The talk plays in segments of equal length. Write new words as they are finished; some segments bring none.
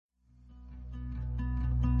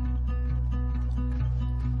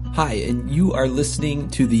Hi, and you are listening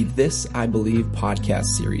to the This I Believe podcast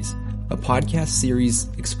series, a podcast series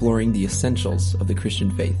exploring the essentials of the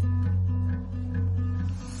Christian faith.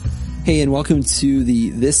 Hey, and welcome to the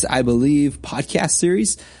This I Believe podcast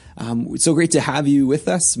series. It's so great to have you with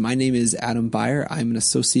us. My name is Adam Beyer. I'm an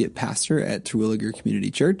associate pastor at Terwilliger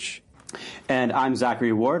Community Church. And I'm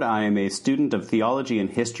Zachary Ward. I am a student of theology and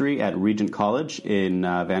history at Regent College in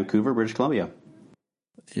Vancouver, British Columbia.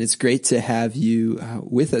 And it's great to have you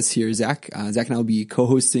with us here, Zach. Zach and I will be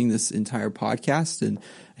co-hosting this entire podcast, and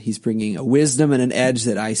he's bringing a wisdom and an edge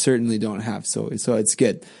that I certainly don't have. So it's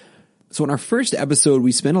good. So in our first episode,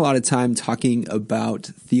 we spent a lot of time talking about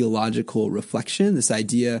theological reflection, this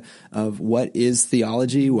idea of what is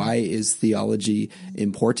theology, why is theology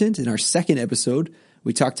important. In our second episode,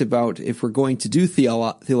 we talked about if we're going to do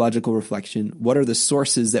theological reflection, what are the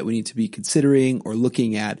sources that we need to be considering or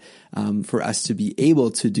looking at for us to be able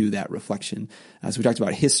to do that reflection. So we talked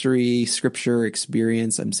about history, scripture,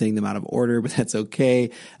 experience. I'm saying them out of order, but that's okay,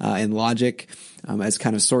 and logic as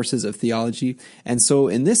kind of sources of theology. And so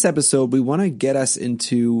in this episode, we want to get us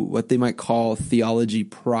into what they might call theology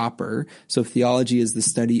proper. So theology is the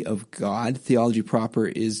study of God. Theology proper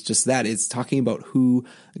is just that. It's talking about who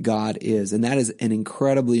God is. And that is an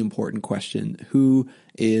incredibly important question. Who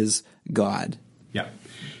is God?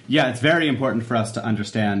 Yeah, it's very important for us to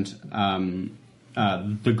understand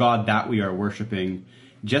the God that we are worshiping,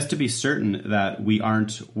 just to be certain that we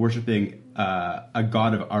aren't worshiping a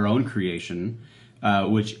God of our own creation,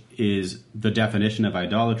 which is the definition of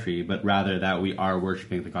idolatry, but rather that we are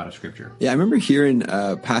worshiping the God of Scripture. Yeah, I remember hearing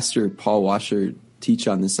Pastor Paul Washer teach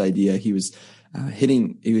on this idea. He was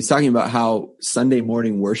talking about how Sunday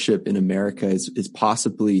morning worship in America is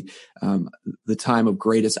possibly the time of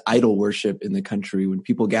greatest idol worship in the country, when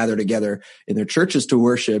people gather together in their churches to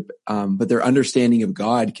worship, but their understanding of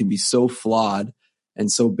God can be so flawed and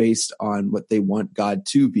so based on what they want God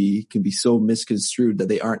to be, can be so misconstrued that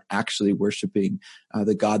they aren't actually worshiping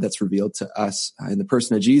the God that's revealed to us in the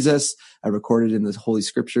person of Jesus, recorded in the Holy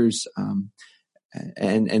Scriptures.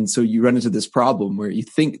 And so you run into this problem where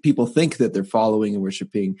people think that they're following and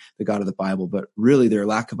worshiping the God of the Bible, but really their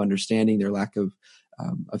lack of understanding, their lack of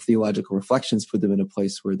theological reflections put them in a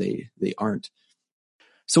place where they aren't.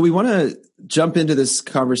 So we want to jump into this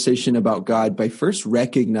conversation about God by first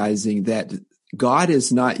recognizing that God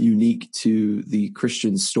is not unique to the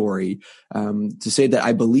Christian story. To say that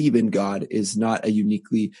I believe in God is not a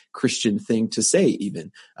uniquely Christian thing to say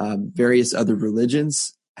even. Various other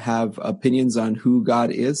religions have opinions on who God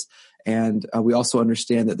is. And we also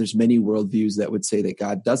understand that there's many worldviews that would say that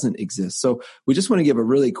God doesn't exist. So we just want to give a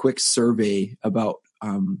really quick survey about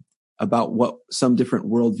what some different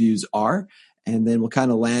worldviews are. And then we'll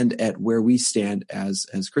kind of land at where we stand as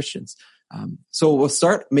Christians. So we'll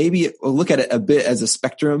look at it a bit as a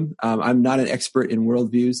spectrum. I'm not an expert in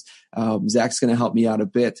worldviews. Zach's going to help me out a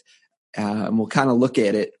bit. And we'll kind of look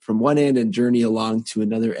at it from one end and journey along to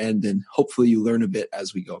another end, and hopefully you learn a bit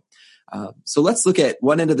as we go. So let's look at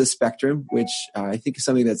one end of the spectrum, which I think is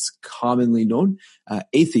something that's commonly known,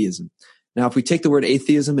 atheism. Now, if we take the word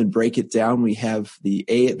atheism and break it down, we have the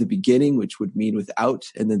A at the beginning, which would mean without,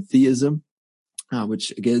 and then theism,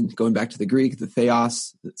 which again, going back to the Greek, the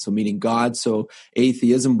theos, so meaning God. So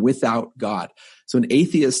atheism, without God. So an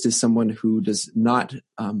atheist is someone who does not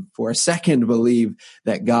for a second believe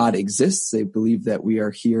that God exists. They believe that we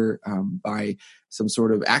are here by some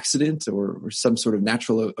sort of accident or some sort of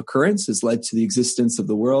natural occurrence has led to the existence of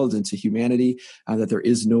the world and to humanity, that there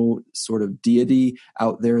is no sort of deity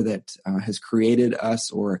out there that has created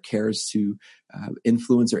us or cares to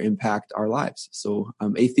influence or impact our lives. So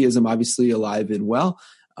atheism, obviously alive and well.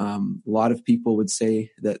 A lot of people would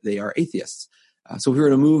say that they are atheists. So if we were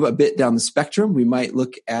to move a bit down the spectrum, we might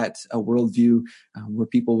look at a worldview where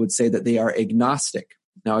people would say that they are agnostic.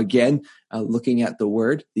 Now, again, looking at the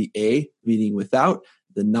word, the A meaning without,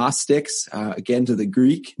 the Gnostics, again to the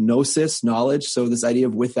Greek, gnosis, knowledge. So this idea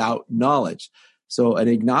of without knowledge. So an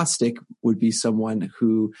agnostic would be someone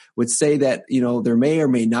who would say that, there may or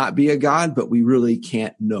may not be a God, but we really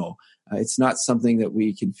can't know. It's not something that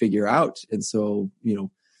we can figure out. And so,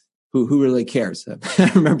 who really cares?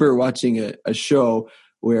 I remember watching a show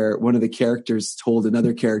where one of the characters told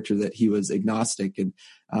another character that he was agnostic, and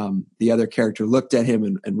the other character looked at him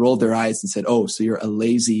and rolled their eyes and said, "Oh, so you're a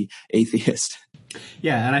lazy atheist."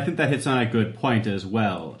 Yeah, and I think that hits on a good point as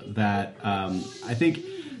well, that I think,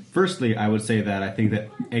 firstly, I would say that I think that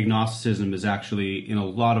agnosticism is actually, in a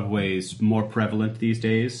lot of ways, more prevalent these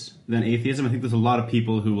days than atheism. I think there's a lot of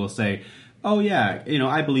people who will say, oh yeah,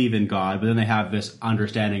 I believe in God, but then they have this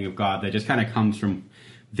understanding of God that just kind of comes from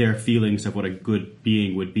their feelings of what a good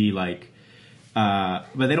being would be like. but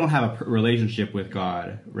they don't have a relationship with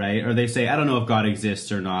God, right? Or they say, I don't know if God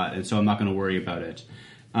exists or not, and so I'm not going to worry about it.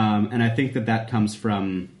 And I think that comes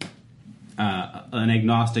from an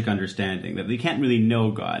agnostic understanding, that we can't really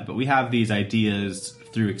know God, but we have these ideas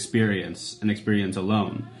through experience and experience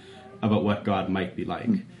alone about what God might be like.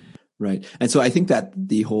 Right. And so I think that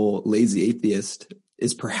the whole lazy atheist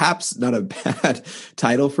is perhaps not a bad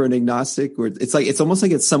title for an agnostic, where it's almost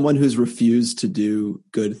like it's someone who's refused to do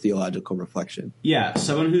good theological reflection. Yeah,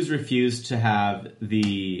 someone who's refused to have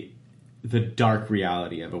the dark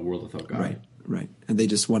reality of a world without God. Right. And they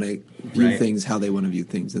just want to view things how they want to view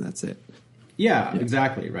things, and that's it. Yeah,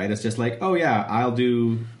 exactly, right? It's just like, oh yeah, I'll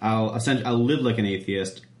live like an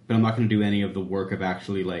atheist, but I'm not going to do any of the work of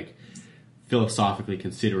actually like philosophically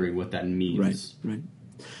considering what that means. Right.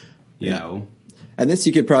 You know? And this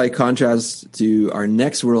you could probably contrast to our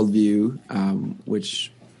next worldview,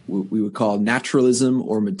 which we would call naturalism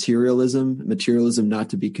or materialism. Materialism not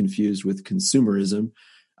to be confused with consumerism.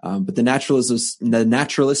 But the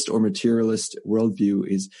naturalist or materialist worldview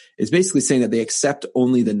is basically saying that they accept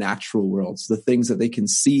only the natural world. So the things that they can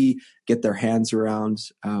see, get their hands around.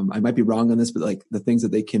 I might be wrong on this, but like the things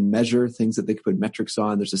that they can measure, things that they can put metrics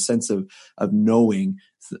on. There's a sense of knowing,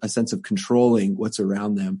 a sense of controlling what's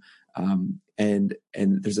around them. And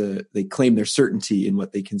they claim their certainty in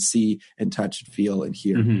what they can see and touch and feel and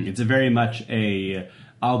hear. Mm-hmm. It's a very much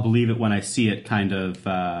I'll believe it when I see it kind of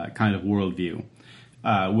worldview.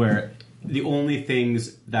 Where the only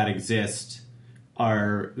things that exist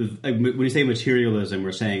are, like, when we say materialism,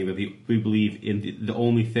 we're saying that we believe in the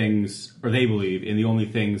only things, or they believe in the only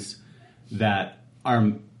things that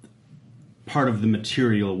are part of the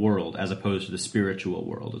material world as opposed to the spiritual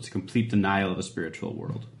world. It's a complete denial of the spiritual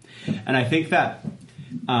world. And I think that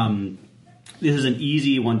this is an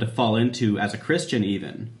easy one to fall into as a Christian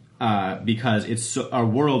even, because our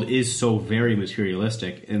world is so very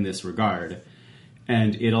materialistic in this regard.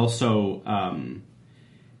 And it also,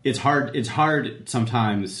 it's hard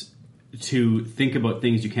sometimes to think about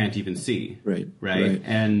things you can't even see. Right.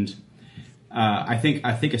 And I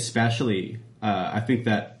think especially, I think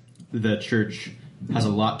that the church has a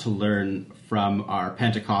lot to learn from our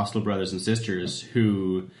Pentecostal brothers and sisters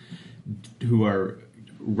who are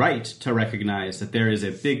right to recognize that there is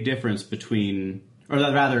a big difference between, or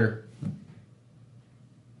rather,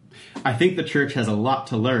 I think the church has a lot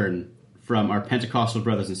to learn from our Pentecostal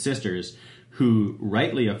brothers and sisters who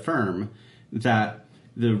rightly affirm that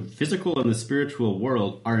the physical and the spiritual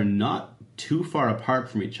world are not too far apart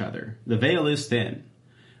from each other. The veil is thin.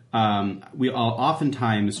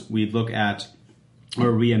 Oftentimes we look at,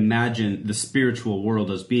 or we imagine the spiritual world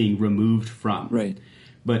as being removed from. Right.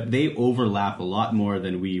 But they overlap a lot more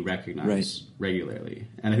than we recognize regularly.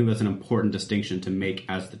 And I think that's an important distinction to make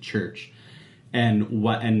as the church.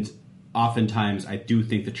 And oftentimes, I do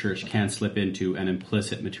think the church can slip into an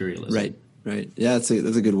implicit materialism. Right. Yeah, that's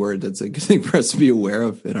a good word. That's a good thing for us to be aware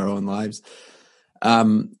of in our own lives.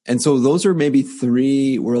 And so those are maybe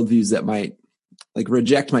three worldviews that might, like,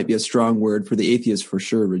 reject might be a strong word for the atheist, for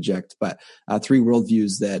sure, reject. But three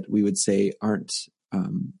worldviews that we would say aren't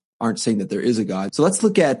saying that there is a God. So let's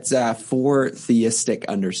look at four theistic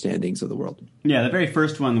understandings of the world. Yeah, the very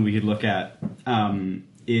first one that we could look at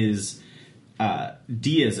is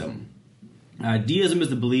deism. Deism is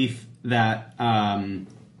the belief that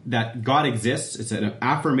God exists. It's an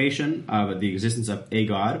affirmation of the existence of a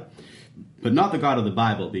God, but not the God of the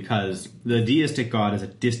Bible, because the deistic God is a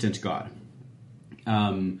distant God.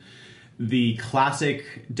 The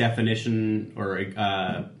classic definition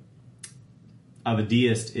of a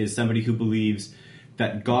deist is somebody who believes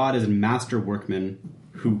that God is a master workman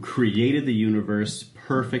who created the universe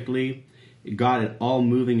perfectly, got it all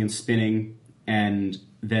moving and spinning, and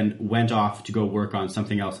then went off to go work on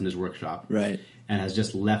something else in his workshop. Right. And has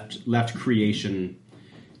just left creation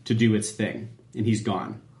to do its thing, and he's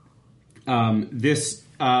gone. This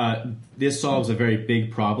solves a very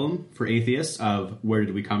big problem for atheists of where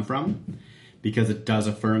did we come from, because it does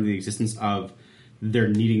affirm the existence of there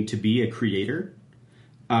needing to be a creator.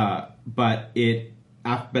 But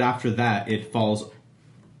after that, it falls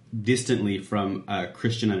distantly from a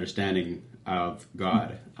Christian understanding of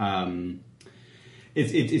God.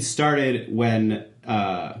 It started when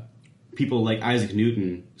people like Isaac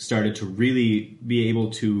Newton started to really be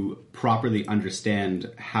able to properly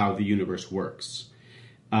understand how the universe works.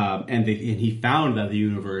 And he found that the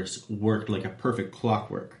universe worked like a perfect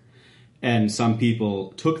clockwork. And some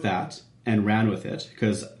people took that and ran with it,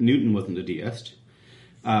 because Newton wasn't a deist,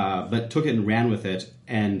 but took it and ran with it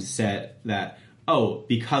and said that, oh,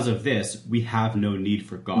 because of this, we have no need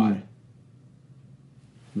for God.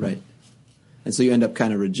 Right. And so you end up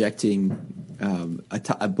kind of rejecting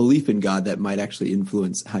a belief in God that might actually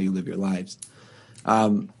influence how you live your lives.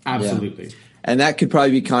 Absolutely. Yeah. And that could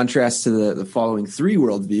probably be contrast to the following three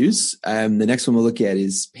worldviews. The next one we'll look at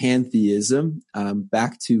is pantheism.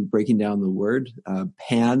 Back to breaking down the word,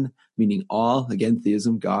 pan meaning all, again,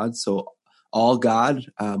 theism, God. So all God,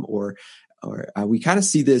 or we kind of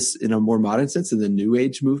see this in a more modern sense in the New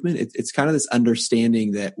Age movement. It's kind of this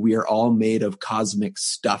understanding that we are all made of cosmic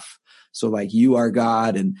stuff. So like you are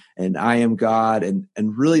God and I am God, and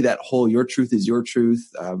really that whole your truth is your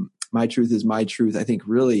truth, my truth is my truth, I think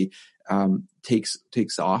really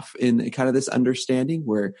takes off in kind of this understanding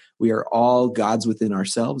where we are all gods within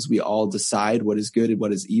ourselves. We all decide what is good and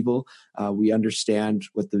what is evil. We understand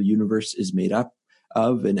what the universe is made up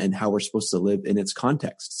of and how we're supposed to live in its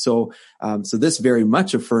context. So this very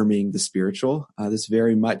much affirming the spiritual, this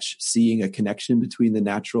very much seeing a connection between the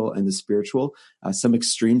natural and the spiritual. Some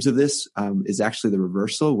extremes of this is actually the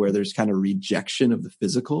reversal, where there's kind of rejection of the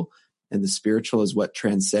physical and the spiritual is what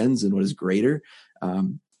transcends and what is greater.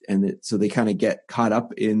 So they kind of get caught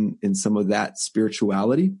up in some of that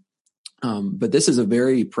spirituality. But this is a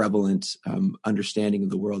very prevalent understanding of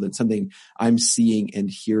the world, and something I'm seeing and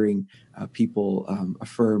hearing people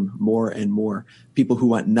affirm more and more. People who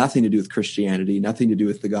want nothing to do with Christianity, nothing to do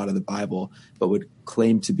with the God of the Bible, but would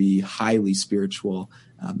claim to be highly spiritual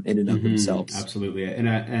in and of themselves. Absolutely,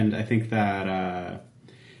 and I think that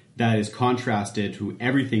that is contrasted to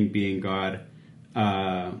everything being God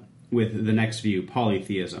with the next view,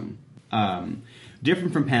 polytheism.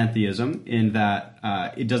 Different from pantheism in that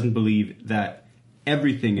it doesn't believe that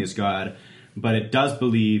everything is God, but it does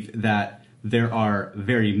believe that there are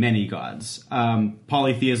very many gods.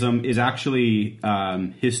 Polytheism is actually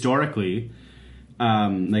historically,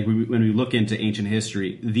 when we look into ancient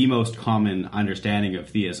history, the most common understanding of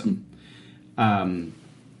theism.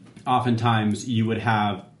 Oftentimes you would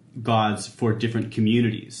have gods for different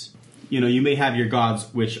communities. You may have your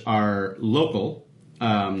gods which are local,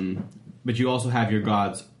 but you also have your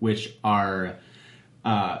gods which are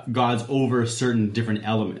gods over certain different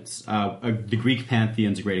elements. The Greek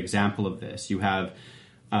pantheon is a great example of this. You have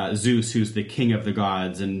Zeus, who's the king of the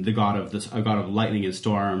gods and a god of lightning and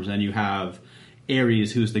storms, and you have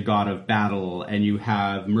Ares, who's the god of battle, and you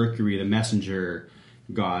have Mercury, the messenger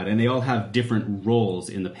god, and they all have different roles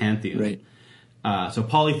in the pantheon. Right. So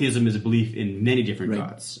polytheism is a belief in many different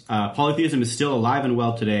gods. Polytheism is still alive and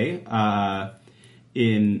well today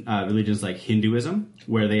in religions like Hinduism,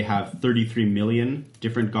 where they have 33 million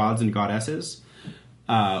different gods and goddesses,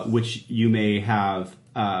 which you may have.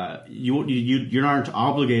 You aren't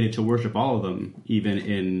obligated to worship all of them,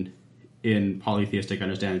 even in polytheistic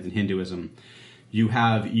understandings in Hinduism. You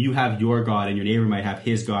have your god, and your neighbor might have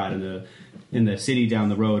his god, and in the city down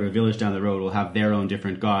the road or village down the road will have their own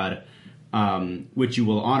different god. Which you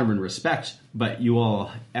will honor and respect, but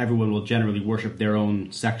everyone will generally worship their own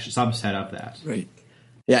subset of that. Right.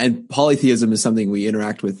 Yeah, and polytheism is something we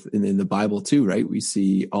interact with in the Bible too, right? We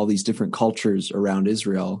see all these different cultures around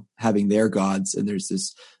Israel having their gods, and there's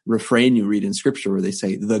this refrain you read in Scripture where they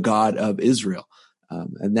say, "the God of Israel,"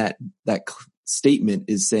 and that statement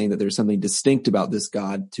is saying that there's something distinct about this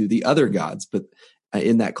God to the other gods. But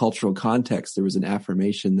in that cultural context, there was an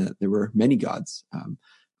affirmation that there were many gods.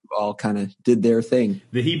 All kind of did their thing.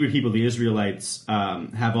 The Hebrew people, the Israelites,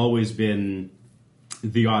 have always been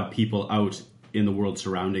the odd people out in the world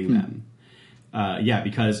surrounding them.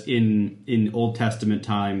 Because in Old Testament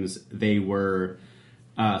times, they were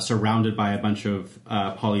surrounded by a bunch of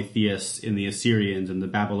polytheists in the Assyrians and the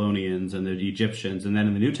Babylonians and the Egyptians. And then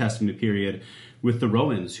in the New Testament period with the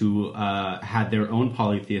Romans, who had their own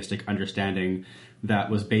polytheistic understanding that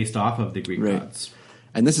was based off of the Greek gods.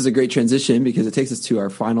 And this is a great transition because it takes us to our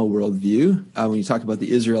final worldview. When you talk about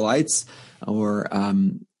the Israelites,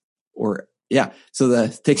 when you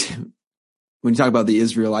talk about the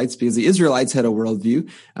Israelites, because the Israelites had a worldview,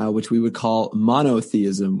 which we would call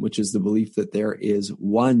monotheism, which is the belief that there is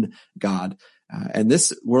one God. And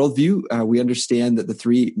this worldview, we understand that the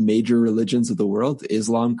three major religions of the world,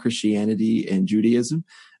 Islam, Christianity, and Judaism,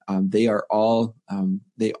 they all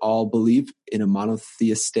believe in a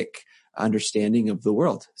monotheistic understanding of the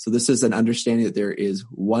world. So this is an understanding that there is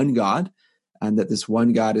one God, and that this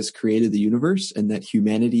one God has created the universe, and that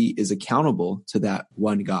humanity is accountable to that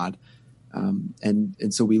one God.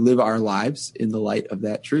 And so we live our lives in the light of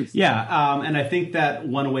that truth. Yeah, and I think that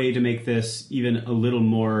one way to make this even a little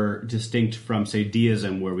more distinct from, say,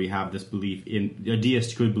 deism, where we have this belief in a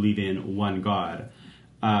deist could believe in one God,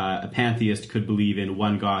 a pantheist could believe in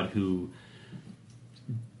one God who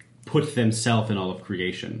put themselves in all of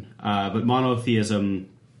creation. But monotheism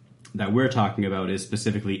that we're talking about is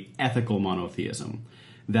specifically ethical monotheism,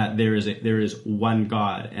 that there is one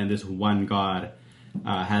God, and this one God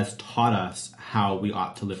has taught us how we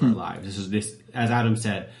ought to live our lives. This, as Adam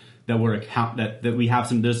said, that we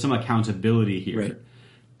have there's some accountability here,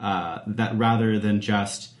 right. That rather than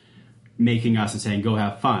just making us and saying go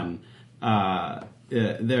have fun,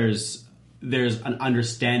 there's an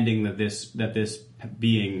understanding that this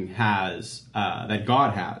being has, that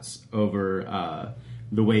God has over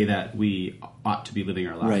the way that we ought to be living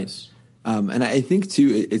our lives. Right. And I think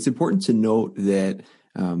too, it's important to note that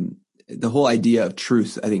the whole idea of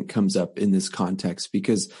truth, I think, comes up in this context,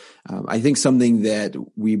 because I think something that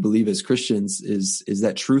we believe as Christians is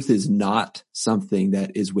that truth is not something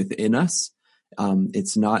that is within us.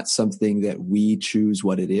 It's not something that we choose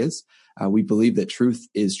what it is. We believe that truth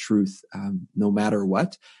is truth, no matter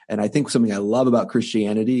what. And I think something I love about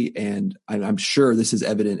Christianity, and I'm sure this is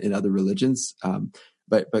evident in other religions,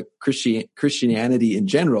 but Christianity in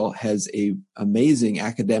general has a amazing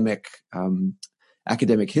academic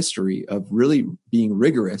history of really being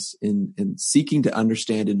rigorous in seeking to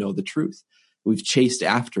understand and know the truth. We've chased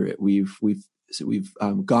after it. We've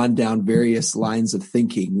gone down various lines of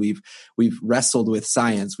thinking. We've wrestled with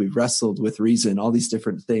science. We've wrestled with reason, all these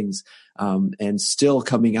different things, and still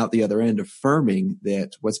coming out the other end affirming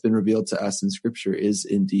that what's been revealed to us in Scripture is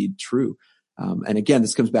indeed true. And again,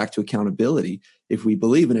 this comes back to accountability. If we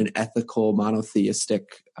believe in an ethical,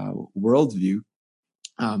 monotheistic worldview,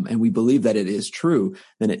 and we believe that it is true,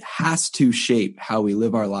 then it has to shape how we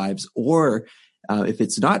live our lives. Or if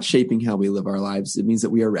it's not shaping how we live our lives, it means that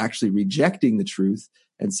we are actually rejecting the truth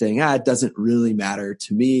and saying, it doesn't really matter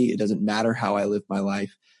to me. It doesn't matter how I live my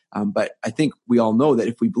life. But I think we all know that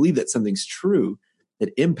if we believe that something's true,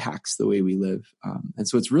 it impacts the way we live. And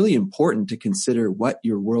so it's really important to consider what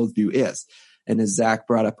your worldview is. And as Zach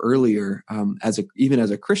brought up earlier, even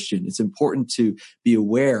as a Christian, it's important to be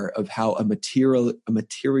aware of how a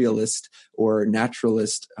materialist or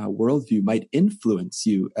naturalist worldview might influence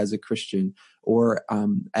you as a Christian. Or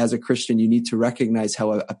as a Christian, you need to recognize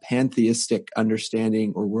how a pantheistic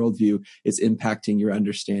understanding or worldview is impacting your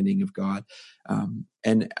understanding of God.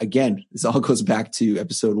 And again, this all goes back to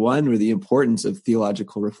episode 1, where the importance of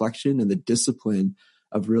theological reflection and the discipline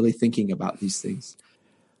of really thinking about these things.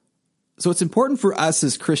 So it's important for us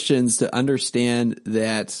as Christians to understand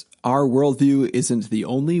that our worldview isn't the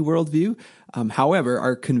only worldview. However,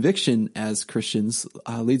 our conviction as Christians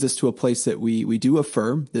leads us to a place that we do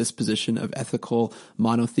affirm this position of ethical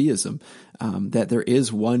monotheism, that there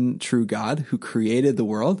is one true God who created the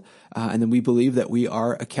world, and then we believe that we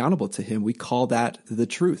are accountable to him. We call that the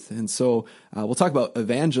truth. And so we'll talk about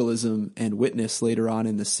evangelism and witness later on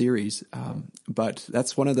in the series, but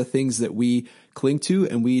that's one of the things that we cling to,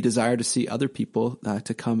 and we desire to see other people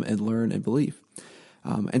to come and learn and believe.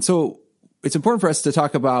 And so it's important for us to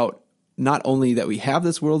talk about not only that we have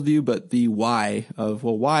this worldview, but the why of,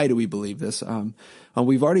 why do we believe this?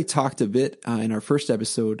 We've already talked a bit in our first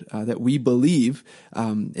episode that we believe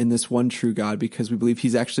in this one true God because we believe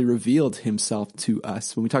he's actually revealed himself to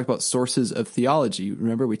us. When we talk about sources of theology,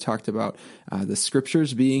 remember we talked about the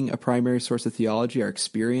scriptures being a primary source of theology, our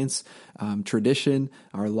experience, tradition,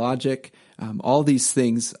 our logic. All these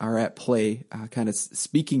things are at play, kind of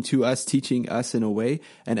speaking to us, teaching us in a way.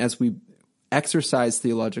 And as we exercise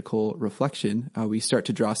theological reflection, we start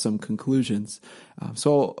to draw some conclusions.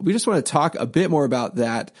 So we just want to talk a bit more about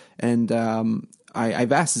that. And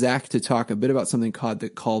I've asked Zach to talk a bit about something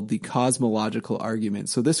called the cosmological argument.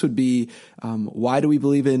 So this would be, why do we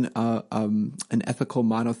believe in an ethical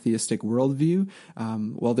monotheistic worldview?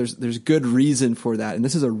 Well, there's good reason for that. And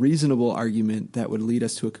this is a reasonable argument that would lead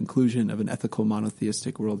us to a conclusion of an ethical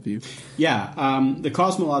monotheistic worldview. Yeah, the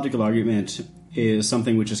cosmological argument is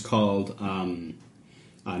something which is called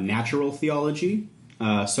natural theology.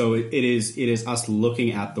 So it is us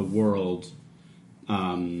looking at the world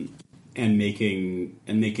and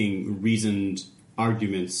making reasoned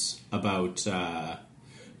arguments about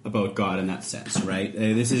God in that sense, right?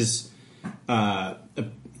 This is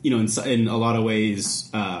in a lot of ways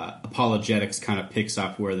apologetics kind of picks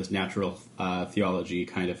up where this natural theology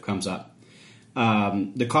kind of comes up.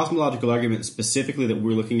 The cosmological argument specifically that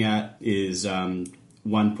we're looking at is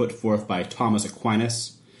one put forth by Thomas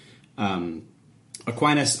Aquinas.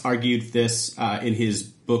 Aquinas argued this in his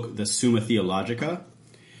book, the Summa Theologica,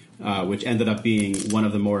 which ended up being one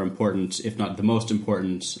of the more important, if not the most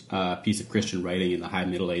important, piece of Christian writing in the High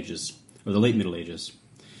Middle Ages, or the Late Middle Ages.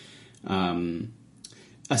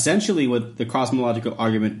 Essentially, what the cosmological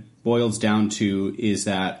argument boils down to is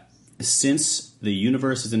that since the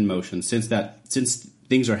universe is in motion, since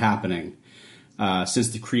things are happening, since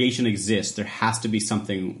the creation exists, there has to be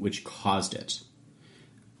something which caused it.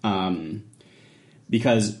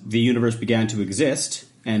 because the universe began to exist,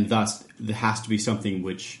 and thus there has to be something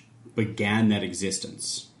which began that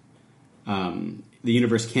existence. The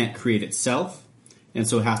universe can't create itself, and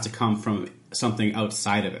so it has to come from something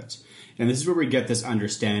outside of it. And this is where we get this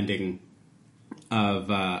understanding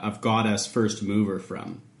of God as first mover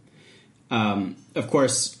from. Of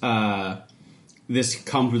course, this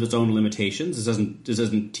comes with its own limitations. This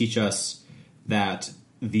doesn't teach us that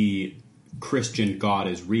the Christian God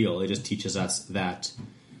is real. It just teaches us that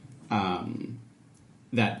there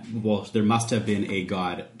must have been a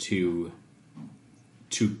God to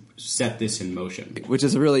set this in motion, which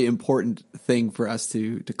is a really important thing for us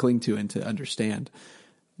to cling to and to understand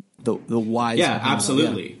the whys. Yeah,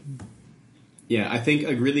 absolutely. Yeah, I think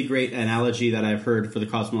a really great analogy that I've heard for the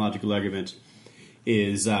cosmological argument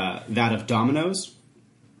is that of dominoes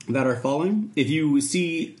that are falling. If you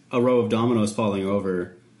see a row of dominoes falling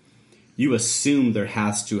over, you assume there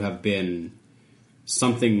has to have been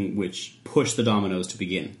something which pushed the dominoes to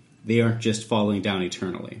begin. They aren't just falling down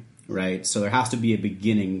eternally, right? So there has to be a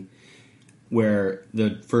beginning where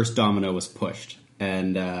the first domino was pushed.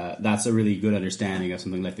 And that's a really good understanding of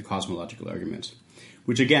something like the cosmological argument,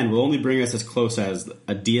 which again will only bring us as close as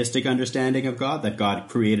a deistic understanding of God, that God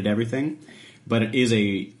created everything. But it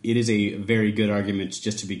is a very good argument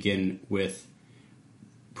just to begin with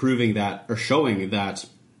proving that, or showing that,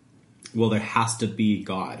 well, there has to be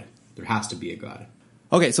God. There has to be a God.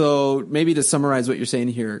 Okay, so maybe to summarize what you're saying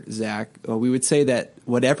here, Zach, we would say that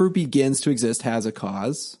whatever begins to exist has a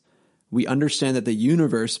cause. We understand that the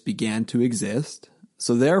universe began to exist.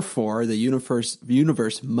 So therefore, the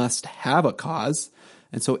universe must have a cause.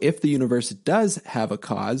 And so if the universe does have a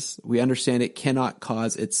cause, we understand it cannot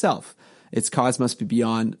cause itself. Its cause must be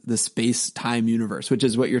beyond the space-time universe, which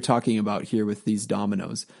is what you're talking about here with these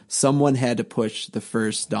dominoes. Someone had to push the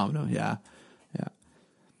first domino. Yeah.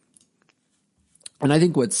 And I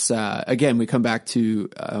think again, we come back to,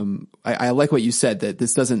 I like what you said, that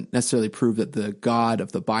this doesn't necessarily prove that the God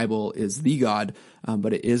of the Bible is the God,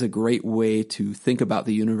 but it is a great way to think about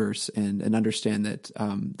the universe and understand that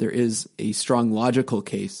there is a strong logical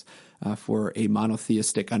case for a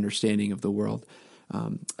monotheistic understanding of the world.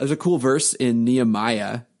 There's a cool verse in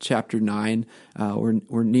Nehemiah chapter 9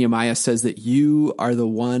 where Nehemiah says that you are the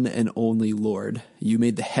one and only Lord. You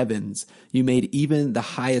made the heavens. You made even the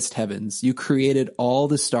highest heavens. You created all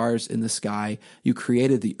the stars in the sky. You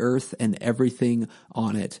created the earth and everything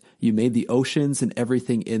on it. You made the oceans and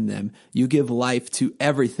everything in them. You give life to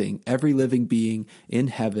everything. Every living being in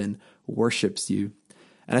heaven worships you.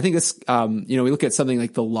 And I think this, we look at something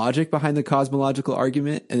like the logic behind the cosmological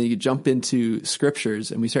argument, and then you jump into scriptures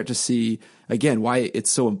and we start to see, again, why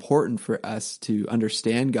it's so important for us to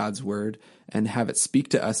understand God's word and have it speak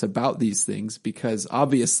to us about these things, because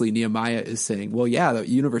obviously Nehemiah is saying, well, yeah, the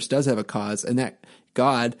universe does have a cause, and that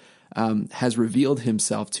God has revealed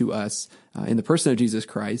himself to us in the person of Jesus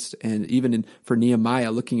Christ. And even for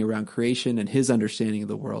Nehemiah, looking around creation and his understanding of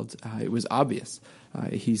the world, it was obvious.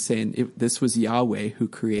 He's saying this was Yahweh who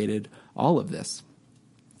created all of this,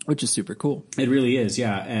 which is super cool. It really is,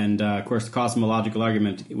 yeah. And of course, the cosmological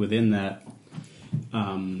argument within that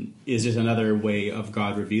is just another way of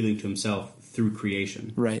God revealing to himself through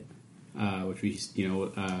creation. Right. Which we,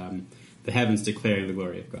 the heavens declaring the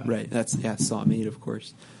glory of God. Right. That's, Psalm 8, of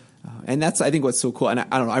course. And that's, I think, what's so cool. And I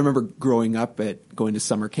don't know, I remember growing up going to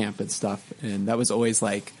summer camp and stuff, and that was always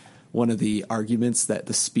like one of the arguments that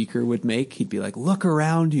the speaker would make. He'd be like, look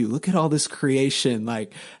around you, look at all this creation.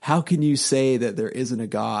 Like, how can you say that there isn't a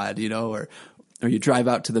God, or you drive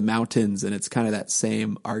out to the mountains and it's kind of that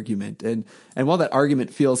same argument. And while that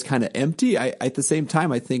argument feels kind of empty, at the same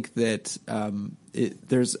time, I think that,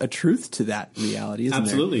 there's a truth to that reality, isn't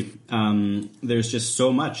there? Absolutely. There's just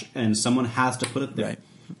so much, and someone has to put it there. Right.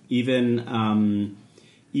 Even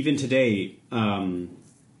today,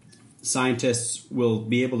 scientists will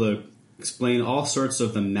be able to explain all sorts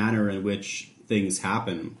of the manner in which things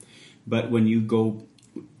happen. But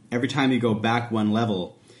every time you go back one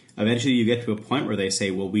level, eventually you get to a point where they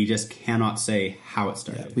say, well, we just cannot say how it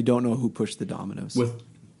started. Yeah, we don't know who pushed the dominoes.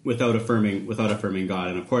 Without affirming God.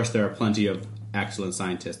 And of course, there are plenty of excellent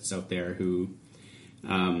scientists out there who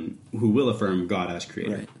will affirm God as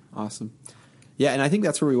creator. Right. Awesome. Yeah, and I think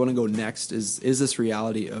that's where we want to go next is this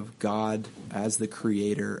reality of God as the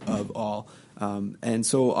creator of all. And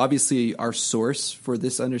so obviously our source for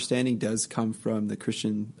this understanding does come from the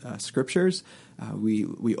Christian scriptures.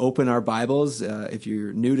 We open our Bibles. If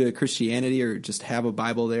you're new to Christianity or just have a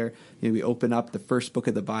Bible there, we open up the first book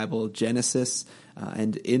of the Bible, Genesis.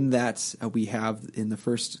 And in that we have in the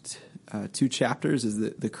first two chapters is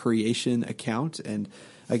the creation account. And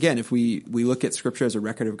again, if we look at Scripture as a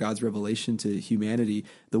record of God's revelation to humanity,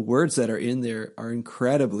 the words that are in there are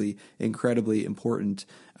incredibly, incredibly important.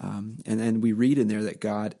 And then we read in there that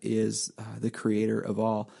God is the creator of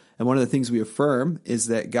all. And one of the things we affirm is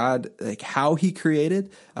that God, like how he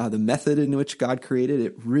created, the method in which God created,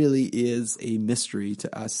 it really is a mystery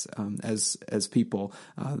to us as people.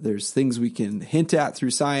 There's things we can hint at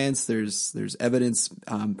through science. There's evidence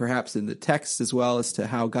perhaps in the text as well as to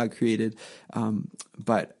how God created.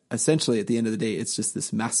 But essentially, at the end of the day, it's just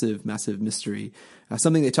this massive, massive mystery.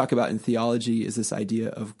 Something they talk about in theology is this idea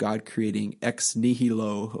of God creating ex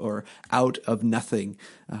nihilo, or out of nothing,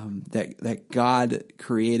 that God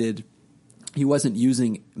created. He wasn't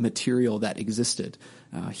using material that existed.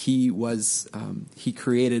 He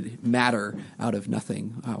created matter out of nothing,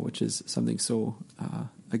 which is something so,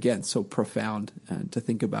 again, so profound to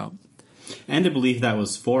think about. And a belief that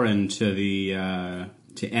was foreign to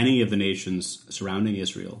to any of the nations surrounding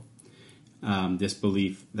Israel. This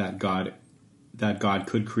belief that God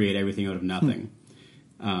could create everything out of nothing.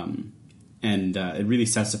 And it really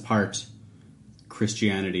sets apart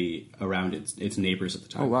Christianity around its neighbors at the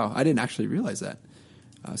time. Oh, wow. I didn't actually realize that.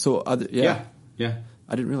 Yeah. I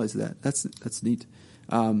didn't realize that. That's neat.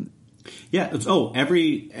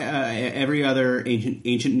 Every other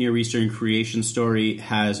ancient Near Eastern creation story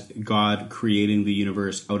has God creating the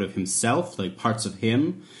universe out of himself, like parts of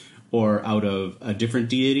him, or out of a different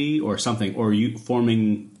deity or something, or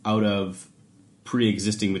forming out of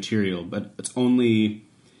pre-existing material. But it's only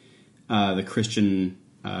the Christian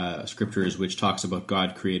scriptures which talks about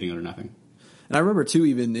God creating out of nothing. And I remember, too,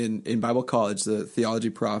 even in Bible college, the theology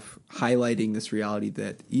prof highlighting this reality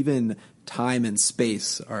that even time and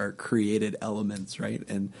space are created elements, right?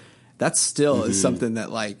 And that still is something that,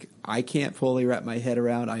 like, I can't fully wrap my head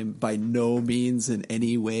around. I'm by no means in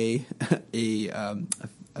any way a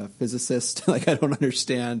physicist. Like, I don't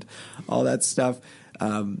understand all that stuff.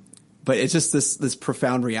 But it's just this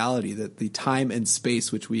profound reality that the time and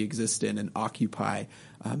space which we exist in and occupy,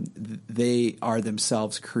 they are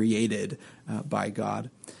themselves created by God.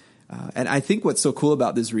 And I think what's so cool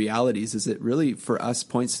about these realities is it really, for us,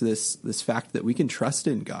 points to this fact that we can trust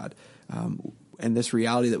in God, and this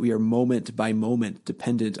reality that we are moment by moment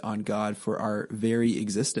dependent on God for our very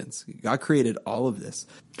existence. God created all of this.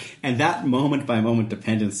 And that moment by moment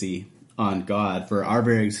dependency on God for our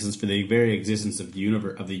very existence, for the very existence of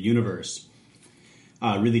the universe,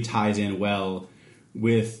 really ties in well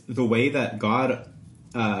with the way that God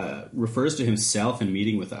refers to himself in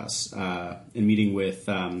meeting with us, in meeting with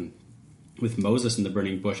Moses in the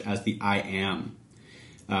burning bush as the I am.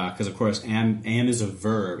 Because, of course, am is a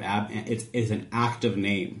verb. It's an active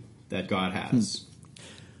name that God has.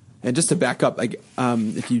 And just to back up,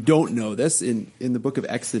 if you don't know this, in the book of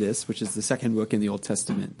Exodus, which is the second book in the Old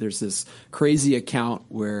Testament, there's this crazy account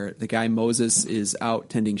where the guy Moses is out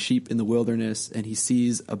tending sheep in the wilderness, and he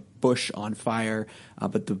sees a bush on fire,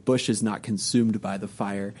 but the bush is not consumed by the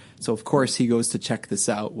fire. So, of course, he goes to check this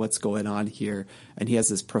out, what's going on here, and he has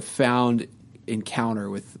this profound encounter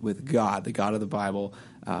with God, the God of the Bible,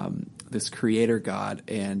 this creator God,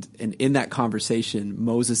 and in that conversation,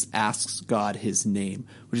 Moses asks God his name,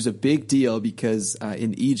 which is a big deal because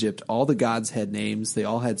in Egypt, all the gods had names. They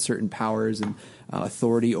all had certain powers and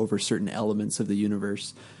authority over certain elements of the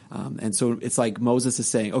universe. And so it's like Moses is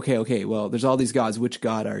saying, okay, well, there's all these gods. Which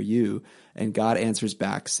God are you? And God answers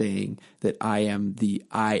back saying that I am the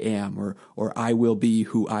I am, or I will be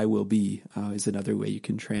who I will be, is another way you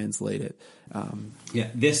can translate it.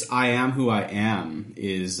 This I am who I am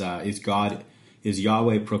is God, is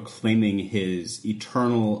Yahweh proclaiming his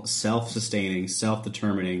eternal, self-sustaining,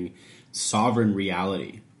 self-determining, sovereign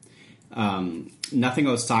reality. Nothing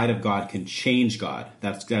outside of God can change God.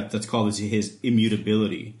 That's called his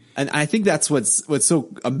immutability. And I think that's what's so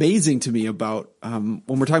amazing to me about when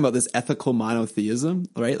we're talking about this ethical monotheism,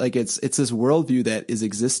 right? Like it's this worldview that is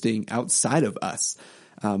existing outside of us.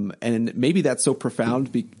 And maybe that's so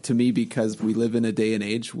profound to me because we live in a day and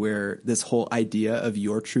age where this whole idea of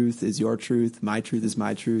your truth is your truth, my truth is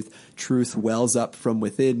my truth, truth wells up from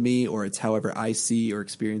within me, or it's however I see or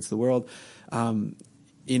experience the world.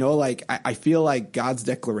 I feel like God's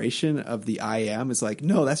declaration of the I am is like,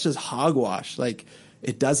 no, that's just hogwash. Like,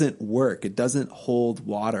 it doesn't work. It doesn't hold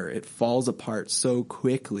water. It falls apart so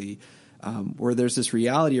quickly, where there's this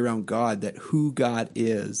reality around God that who God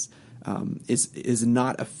is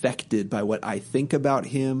not affected by what I think about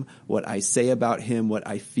him, what I say about him, what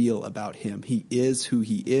I feel about him. He is who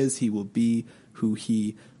he is. He will be who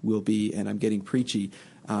he will be. And I'm getting preachy.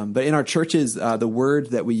 But in our churches, the word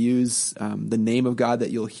that we use, the name of God that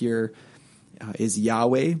you'll hear is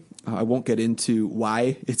Yahweh. I won't get into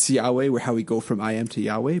why it's Yahweh, or how we go from I am to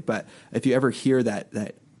Yahweh. But if you ever hear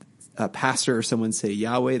that a pastor or someone say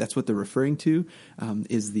Yahweh, that's what they're referring to,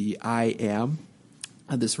 is the I am,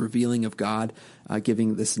 this revealing of God,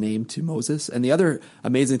 giving this name to Moses. And the other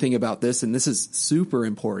amazing thing about this, and this is super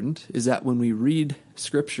important, is that when we read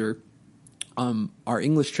Scripture, our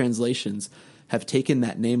English translations have taken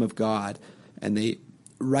that name of God and they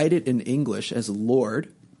write it in English as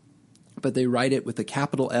Lord, but they write it with a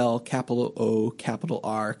capital L, capital O, capital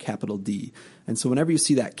R, capital D. And so whenever you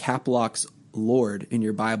see that caps Lord in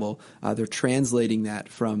your Bible, they're translating that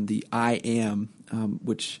from the I am,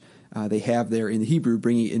 which they have there in the Hebrew,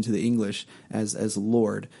 bringing it into the English as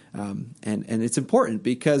Lord. And it's important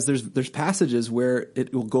because there's passages where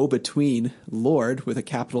it will go between Lord with a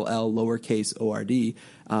capital L, lowercase O-R-D,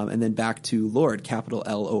 and then back to Lord, capital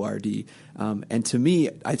L-O-R-D. And to me,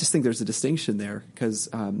 I just think there's a distinction there because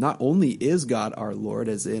not only is God our Lord,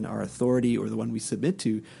 as in our authority or the one we submit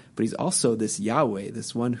to, but he's also this Yahweh,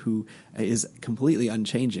 this one who is completely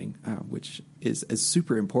unchanging, which is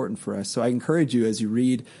super important for us. So I encourage you, as you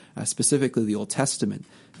read specifically the Old Testament,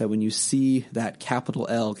 that when you see that capital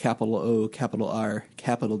L, capital O, capital R,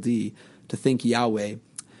 capital D, to think Yahweh.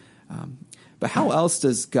 But how else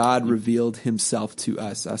does God reveal himself to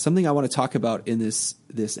us? Something I want to talk about in this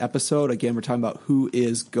episode, again, we're talking about who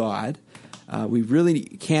is God. We really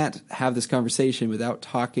can't have this conversation without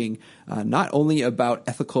talking not only about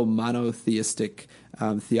ethical monotheistic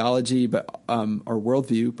theology or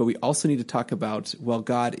worldview, but we also need to talk about, well,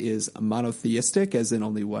 God is monotheistic, as in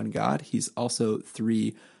only one God. He's also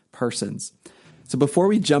three persons. So before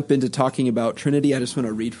we jump into talking about Trinity, I just want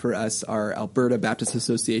to read for us our Alberta Baptist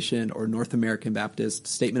Association or North American Baptist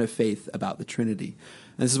Statement of Faith about the Trinity.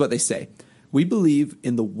 And this is what they say. We believe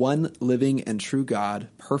in the one living and true God,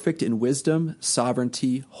 perfect in wisdom,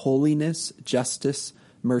 sovereignty, holiness, justice,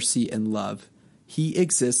 mercy, and love. He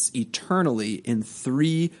exists eternally in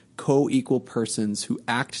three co-equal persons who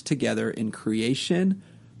act together in creation,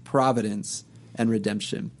 providence, and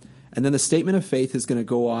redemption. And then the statement of faith is going to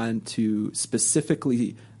go on to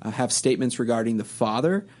specifically have statements regarding the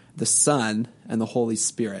Father, the Son, and the Holy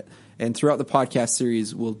Spirit. And throughout the podcast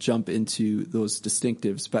series, we'll jump into those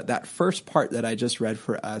distinctives. But that first part that I just read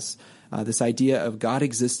for us, this idea of God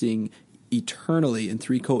existing eternally in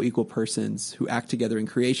three co-equal persons who act together in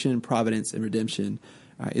creation, providence, and redemption,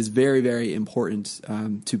 is very, very important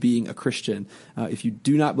to being a Christian. If you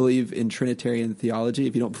do not believe in Trinitarian theology,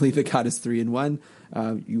 if you don't believe that God is three in one,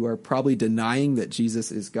 you are probably denying that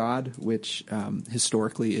Jesus is God, which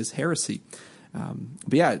historically is heresy.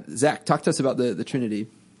 But yeah, Zach, talk to us about the Trinity.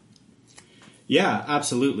 Yeah,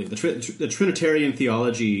 absolutely. The Trinitarian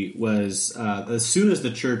theology was, as soon as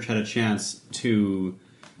the church had a chance to,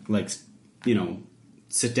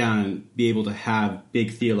 sit down and be able to have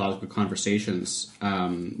big theological conversations,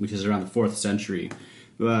 which is around the 4th century,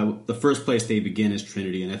 the first place they begin is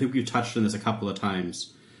Trinity. And I think we've touched on this a couple of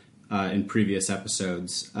times in previous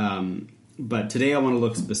episodes. But today I want to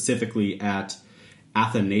look specifically at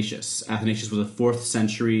Athanasius. Athanasius was a 4th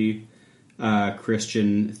century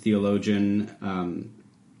Christian theologian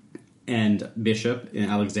and bishop in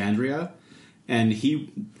Alexandria. And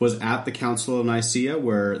he was at the Council of Nicaea,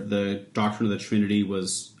 where the doctrine of the Trinity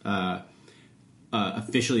was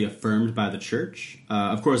officially affirmed by the church.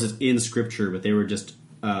 Of course, it's in Scripture, but they were just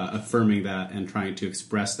affirming that and trying to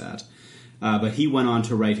express that. But he went on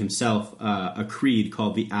to write himself a creed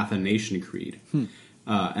called the Athanasian Creed.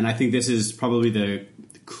 And I think this is probably the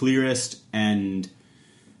clearest and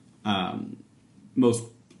most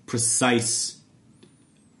precise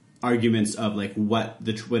arguments of what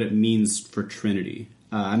it means for Trinity.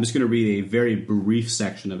 I'm just going to read a very brief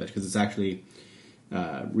section of it because it's actually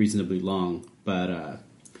reasonably long. But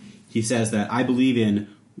he says that I believe in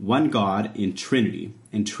one God in Trinity,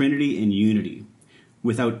 and Trinity in unity,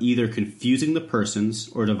 without either confusing the persons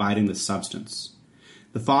or dividing the substance.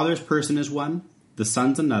 The Father's person is one, the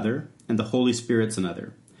Son's another, and the Holy Spirit's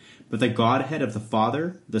another. But the Godhead of the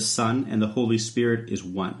Father, the Son, and the Holy Spirit is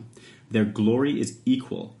one. Their glory is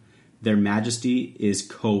equal. Their majesty is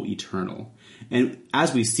co-eternal. And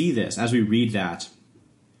as we see this, as we read that,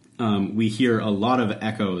 we hear a lot of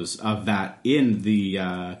echoes of that in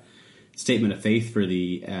the statement of faith for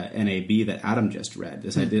the NAB that Adam just read.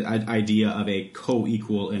 This idea of a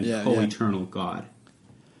co-equal and co-eternal God.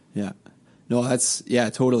 Yeah. No, that's,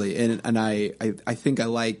 totally. And I think I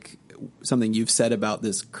like something you've said about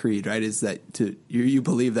this creed, right? Is that you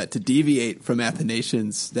believe that to deviate from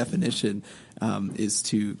Athanasian's definition is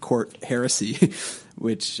to court heresy,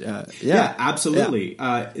 which absolutely.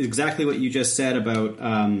 Exactly what you just said about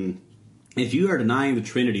if you are denying the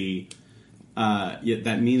Trinity,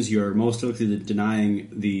 that means you're most likely denying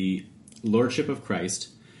the lordship of Christ,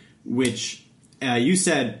 which you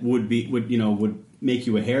said would make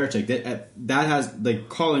you a heretic. That has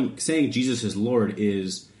saying Jesus is Lord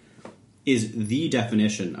is the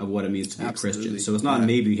definition of what it means to be absolutely. A Christian. So it's not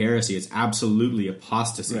maybe heresy; it's absolutely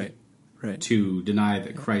apostasy. Right. To deny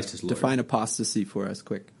that Christ is Lord. Define apostasy for us,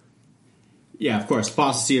 quick. Yeah, of course.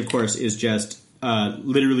 Apostasy, of course, is just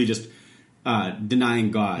literally just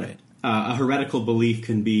denying God. Right. A heretical belief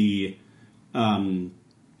can be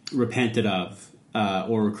repented of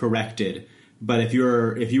or corrected, but if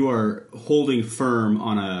you are holding firm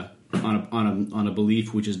on a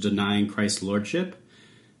belief which is denying Christ's lordship,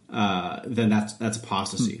 then that's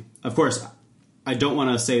apostasy. Of course, I don't want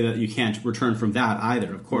to say that you can't return from that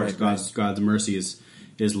either. Of course, right. God's mercy is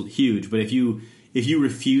huge, but if you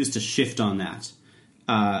refuse to shift on that,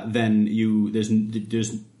 then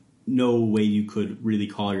there's no way you could really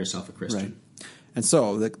call yourself a Christian. Right. And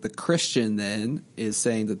so the Christian then is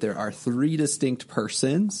saying that there are three distinct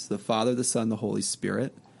persons, the Father, the Son, the Holy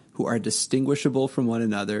Spirit, who are distinguishable from one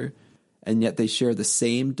another, and yet they share the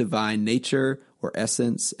same divine nature or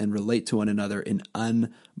essence and relate to one another in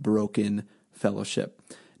unbroken fellowship.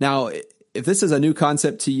 Now, if this is a new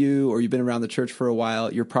concept to you, or you've been around the church for a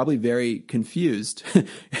while, you're probably very confused.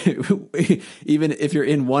 Even if you're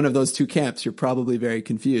in one of those two camps, you're probably very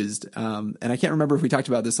confused. And I can't remember if we talked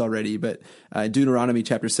about this already, but Deuteronomy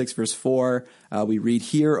chapter 6, verse 4, we read,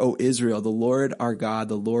 "Hear, O Israel, the Lord our God,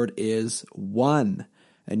 the Lord is one.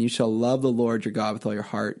 And you shall love the Lord your God with all your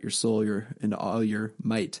heart, your soul, and all your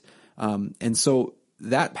might." And so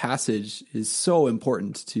that passage is so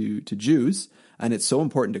important to Jews, and it's so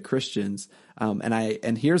important to Christians.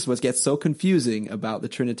 And here's what gets so confusing about the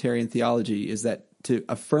Trinitarian theology is that to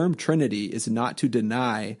affirm Trinity is not to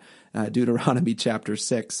deny Deuteronomy chapter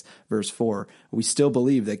 6, verse 4. We still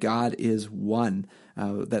believe that God is one,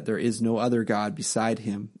 that there is no other God beside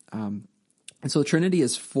him. And so the Trinity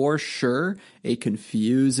is for sure a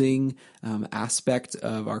confusing aspect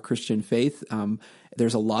of our Christian faith.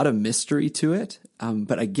 There's a lot of mystery to it.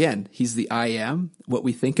 But again, he's the I am. What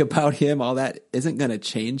we think about him, all that isn't going to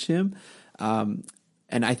change him.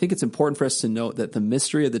 And I think it's important for us to note that the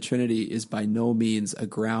mystery of the Trinity is by no means a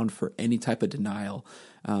ground for any type of denial.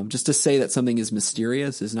 Just to say that something is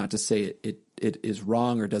mysterious is not to say it is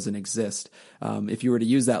wrong or doesn't exist. If you were to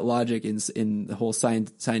use that logic in the whole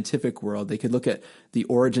scientific world, they could look at the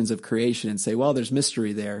origins of creation and say, well, there's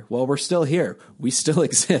mystery there. Well, we're still here. We still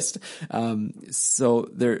exist. So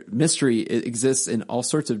mystery exists in all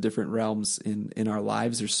sorts of different realms in our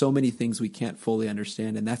lives. There's so many things we can't fully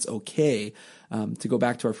understand, and that's okay. To go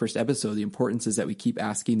back to our first episode, the importance is that we keep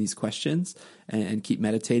asking these questions and keep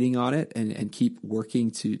meditating on it and keep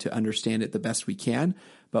working to understand it the best we can,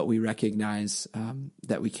 but we recognize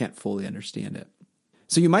that we can't fully understand it.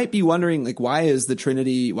 So you might be wondering, why is the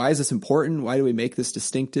Trinity, why is this important? Why do we make this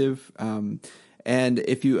distinctive? And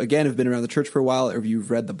if you, again, have been around the church for a while, or if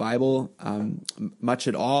you've read the Bible much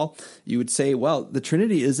at all, you would say, well, the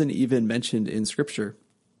Trinity isn't even mentioned in Scripture.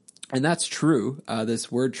 And that's true. This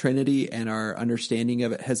word Trinity and our understanding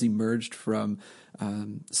of it has emerged from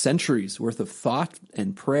centuries worth of thought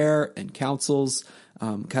and prayer and counsels,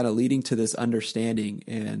 kind of leading to this understanding.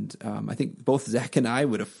 And I think both Zach and I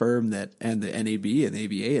would affirm that, and the NAB and the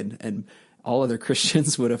ABA and all other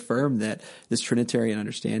Christians would affirm that this Trinitarian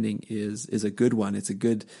understanding is a good one. It's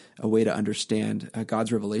a way to understand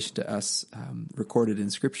God's revelation to us, recorded in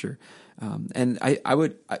Scripture. And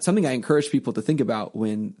something I encourage people to think about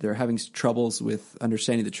when they're having troubles with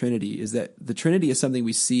understanding the Trinity is that the Trinity is something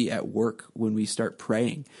we see at work when we start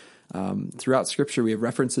praying. Throughout Scripture, we have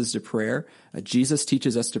references to prayer. Jesus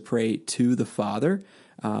teaches us to pray to the Father.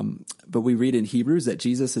 But we read in Hebrews that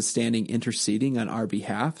Jesus is standing interceding on our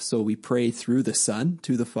behalf. So we pray through the Son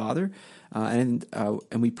to the Father, and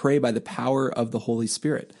we pray by the power of the Holy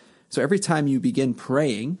Spirit. So every time you begin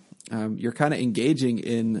praying, you're kind of engaging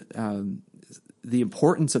in the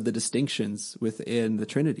importance of the distinctions within the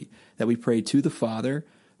Trinity, that we pray to the Father,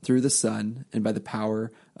 through the Son, and by the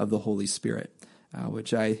power of the Holy Spirit,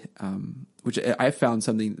 which I found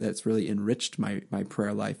something that's really enriched my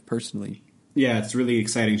prayer life personally. Yeah, it's really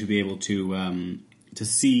exciting to be able to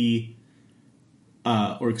see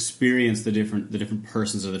or experience the different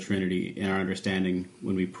persons of the Trinity in our understanding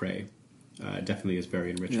when we pray. It definitely is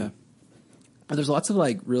very enriching. Yeah. And there's lots of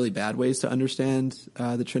really bad ways to understand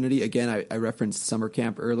the Trinity. Again, I referenced summer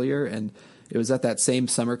camp earlier, and it was at that same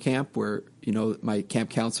summer camp where my camp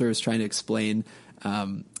counselor is trying to explain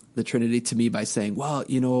the Trinity to me by saying, well,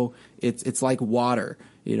 it's like water.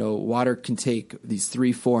 Water can take these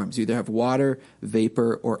three forms. You either have water,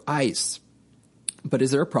 vapor, or ice. But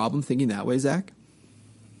is there a problem thinking that way, Zach?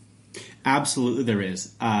 Absolutely there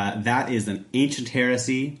is. That is an ancient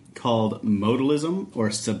heresy called modalism or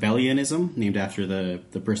Sabellianism, named after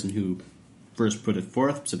the person who first put it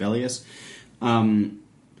forth, Sabellius. And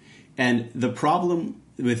the problem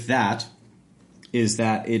with that is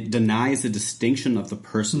that it denies the distinction of the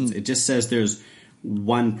persons. It just says there's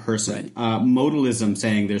one person. Right. Modalism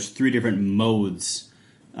saying there's three different modes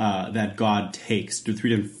that God takes, through three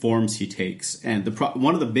different forms he takes. And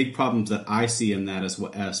one of the big problems that I see in that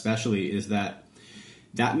especially is that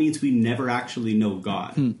means we never actually know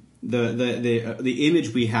God. The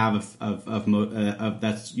image we have of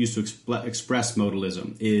that's used to express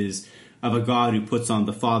modalism is of a God who puts on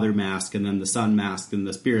the Father mask and then the Son mask and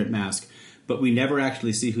the Spirit mask, but we never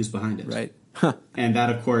actually see who's behind it. Right. And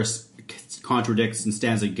that, of course, contradicts and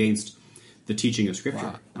stands against the teaching of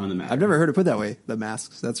Scripture on the matter. I've never heard it put that way, the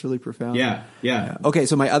masks. That's really profound. Yeah. Okay,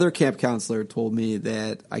 so my other camp counselor told me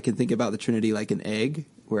that I can think about the Trinity like an egg,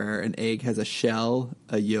 where an egg has a shell,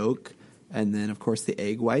 a yolk, and then, of course, the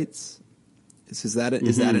egg whites. Is that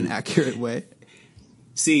an accurate way?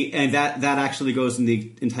 See, and that actually goes in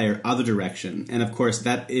the entire other direction. And, of course,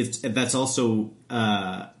 that's also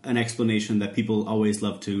an explanation that people always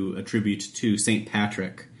love to attribute to St.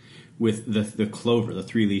 Patrick with the clover, the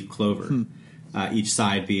three-leaf clover, each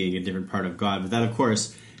side being a different part of God. But that, of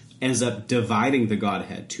course, ends up dividing the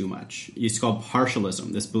Godhead too much. It's called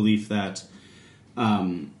partialism, this belief that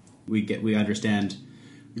we understand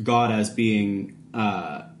God as being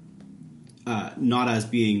not as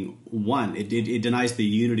being one. It denies the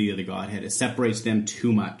unity of the Godhead. It separates them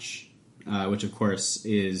too much, which, of course,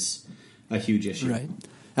 is a huge issue. Right.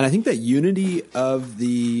 And I think that unity of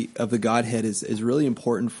the Godhead is really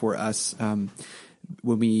important for us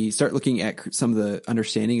when we start looking at some of the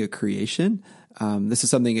understanding of creation. This is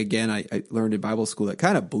something, again, I learned in Bible school that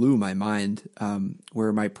kind of blew my mind,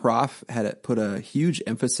 where my prof had put a huge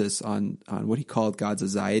emphasis on what he called God's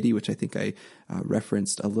aseity, which I think I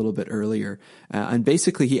referenced a little bit earlier. And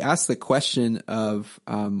basically, he asked the question of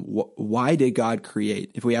why did God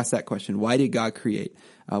create? If we ask that question, why did God create?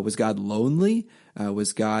 Was God lonely?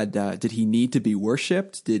 Was God? Did he need to be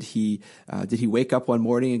worshipped? Did he wake up one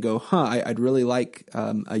morning and go, I'd really like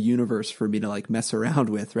a universe for me to like mess around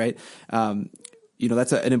with, right?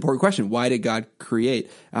 That's an important question. Why did God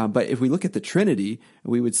create? But if we look at the Trinity,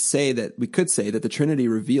 we could say that the Trinity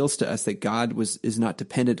reveals to us that God is not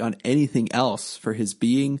dependent on anything else for his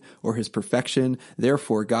being or his perfection.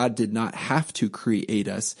 Therefore, God did not have to create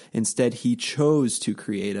us. Instead, he chose to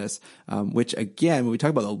create us, which again, when we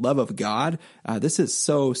talk about the love of God, this is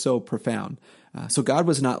so, so profound. So God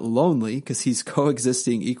was not lonely because he's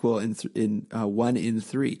coexisting equal in one in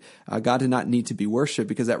three. God did not need to be worshipped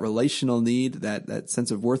because that relational need, that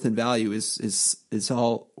sense of worth and value is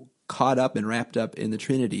all caught up and wrapped up in the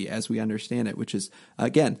Trinity as we understand it, which is,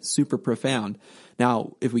 again, super profound.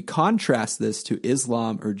 Now, if we contrast this to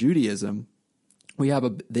Islam or Judaism,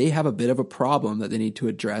 they have a bit of a problem that they need to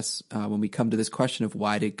address when we come to this question of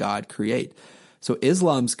why did God create? So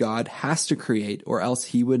Islam's God has to create or else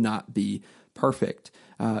he would not be perfect.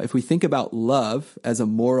 If we think about love as a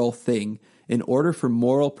moral thing, in order for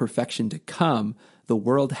moral perfection to come, the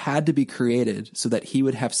world had to be created so that he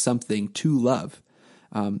would have something to love.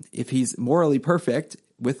 If he's morally perfect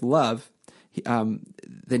with love,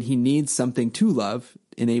 then he needs something to love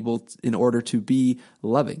in order to be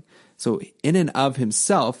loving. So in and of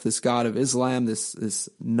himself, this God of Islam, this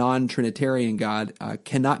non-Trinitarian God,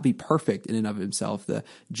 cannot be perfect in and of himself. The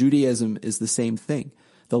Judaism is the same thing.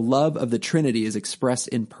 The love of the Trinity is expressed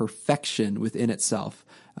in perfection within itself.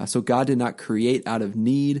 So God did not create out of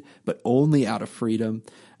need, but only out of freedom.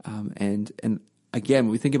 And again,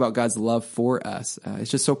 when we think about God's love for us, it's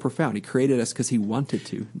just so profound. He created us because he wanted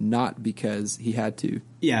to, not because he had to.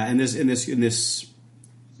 Yeah, and this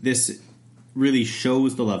really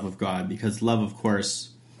shows the love of God, because love, of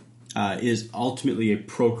course, is ultimately a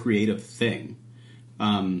procreative thing.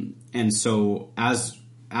 And so as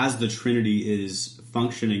the Trinity is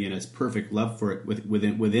functioning in its perfect love for it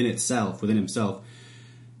within himself, within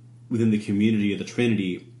the community of the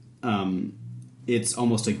Trinity, it's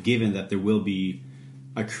almost a given that there will be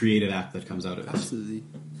a creative act that comes out of it. Absolutely.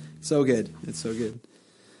 So good. It's so good.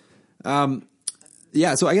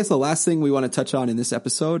 So I guess the last thing we want to touch on in this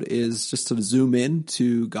episode is just to zoom in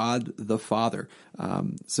to God the Father.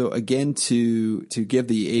 So again, to give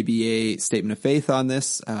the ABA statement of faith on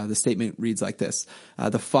this, the statement reads like this.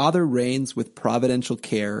 The Father reigns with providential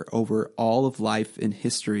care over all of life and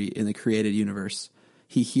history in the created universe.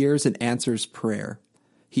 He hears and answers prayer.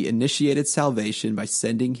 He initiated salvation by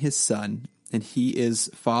sending his Son and he is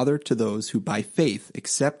Father to those who by faith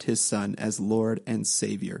accept his Son as Lord and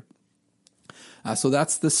Savior. So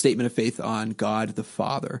that's the statement of faith on God the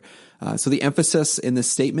Father. So the emphasis in this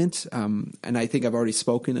statement, and I think I've already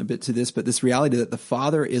spoken a bit to this, but this reality that the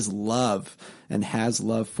Father is love and has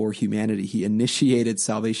love for humanity. He initiated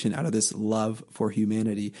salvation out of this love for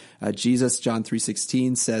humanity. Jesus, John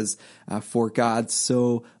 3:16 says, for God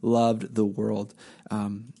so loved the world.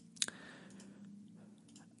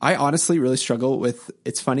 I honestly really struggle with,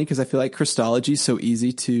 it's funny because I feel like Christology is so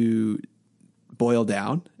easy to boil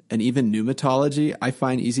down. And even pneumatology, I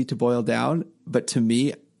find easy to boil down. But to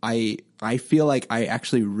me, I feel like I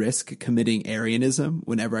actually risk committing Arianism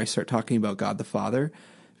whenever I start talking about God the Father,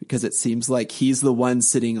 because it seems like he's the one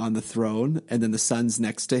sitting on the throne, and then the Son's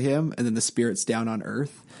next to him, and then the Spirit's down on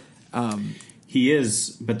earth. He is,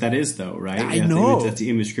 but that is though, right? I know. That's the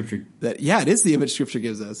image Scripture. It is the image Scripture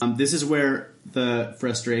gives us. This is where the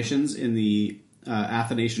frustrations in the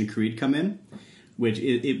Athanasian Creed come in. Which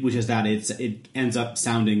is that it ends up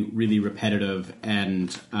sounding really repetitive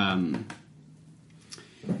and like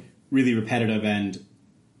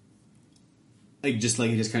it just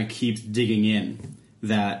kind of keeps digging in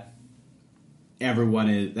that everyone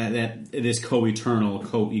is that this co-eternal,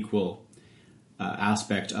 co-equal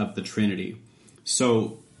aspect of the Trinity.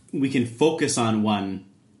 So we can focus on one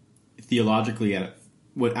theologically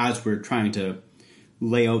as we're trying to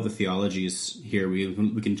lay out the theologies here. We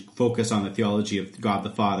can focus on the theology of God the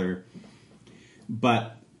Father,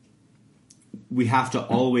 but we have to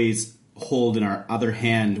always hold in our other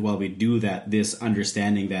hand while we do that this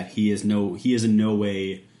understanding that he is in no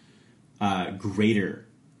way greater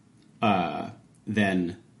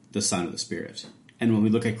than the Son or the Spirit. And when we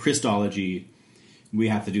look at Christology, we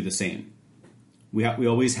have to do the same. We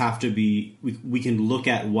always have to be. We can look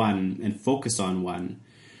at one and focus on one.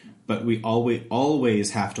 But we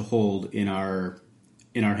always have to hold in our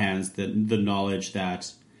hands the knowledge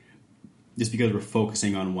that just because we're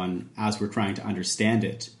focusing on one as we're trying to understand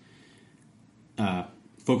it,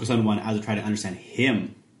 focus on one as we try to understand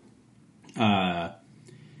him, that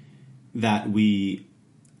we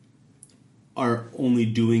are only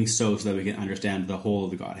doing so that we can understand the whole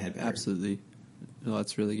of the Godhead better. Absolutely. No,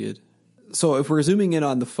 that's really good. So if we're zooming in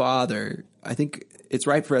on the Father, I think it's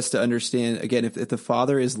right for us to understand, again, if the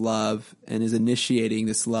Father is love and is initiating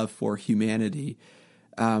this love for humanity,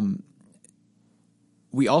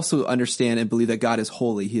 we also understand and believe that God is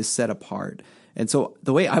holy. He is set apart. And so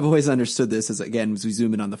the way I've always understood this is, again, as we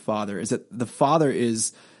zoom in on the Father, is that the Father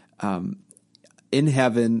is in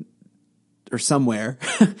heaven or somewhere,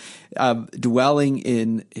 dwelling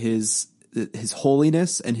in his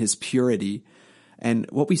holiness and his purity. And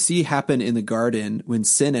what we see happen in the garden when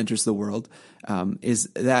sin enters the world is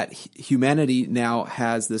that humanity now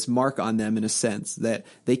has this mark on them, in a sense, that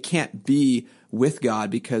they can't be with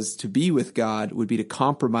God, because to be with God would be to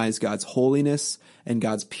compromise God's holiness and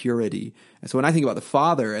God's purity. And so when I think about the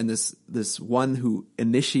Father and this one who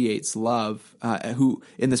initiates love, who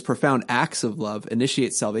in this profound acts of love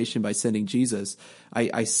initiates salvation by sending Jesus,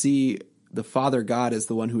 I see the Father God as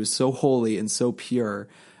the one who is so holy and so pure,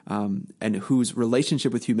 and whose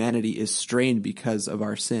relationship with humanity is strained because of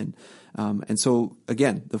our sin. And so,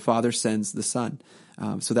 again, the Father sends the Son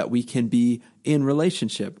so that we can be in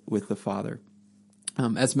relationship with the Father.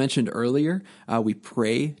 As mentioned earlier, we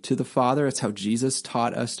pray to the Father. It's how Jesus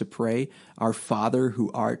taught us to pray, our Father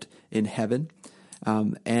who art in heaven.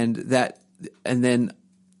 And then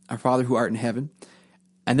our Father who art in heaven.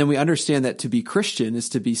 And then we understand that to be Christian is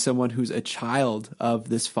to be someone who's a child of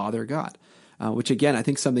this Father God. Which, again, I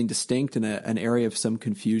think something distinct and an area of some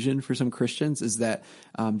confusion for some Christians is that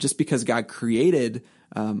just because God created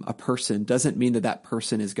a person doesn't mean that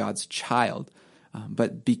person is God's child.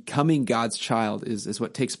 But becoming God's child is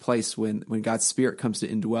what takes place when God's Spirit comes to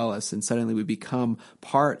indwell us, and suddenly we become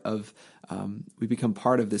part of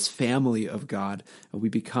this family of God. We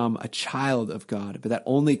become a child of God, but that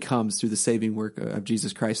only comes through the saving work of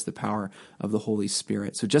Jesus Christ, the power of the Holy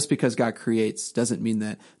Spirit. So just because God creates doesn't mean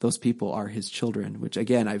that those people are his children, which,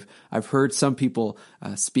 again, I've heard some people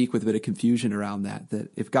speak with a bit of confusion around that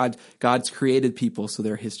if God's created people, so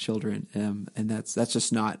they're his children. And that's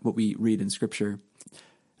just not what we read in Scripture.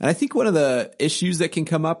 And I think one of the issues that can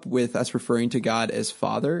come up with us referring to God as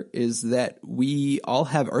Father is that we all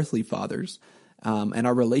have earthly fathers, and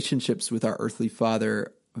our relationships with our earthly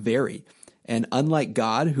father vary. And unlike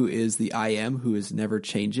God, who is the I Am, who is never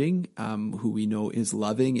changing, who we know is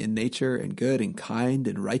loving in nature and good and kind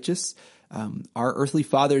and righteous, our earthly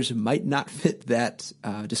fathers might not fit that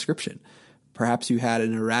description. Perhaps you had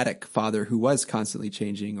an erratic father who was constantly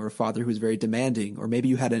changing, or a father who was very demanding, or maybe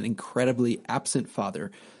you had an incredibly absent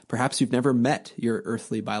father. Perhaps you've never met your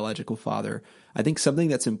earthly biological father. I think something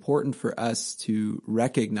that's important for us to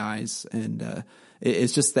recognize and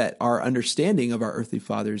is just that our understanding of our earthly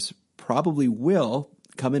fathers probably will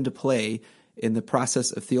come into play in the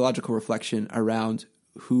process of theological reflection around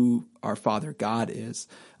who our Father God is.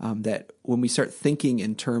 That when we start thinking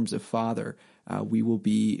in terms of Father, we will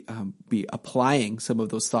be applying some of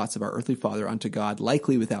those thoughts of our earthly father onto God,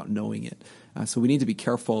 likely without knowing it. So we need to be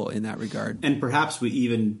careful in that regard. And perhaps we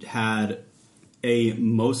even had a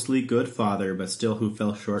mostly good father, but still who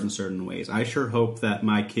fell short in certain ways. I sure hope that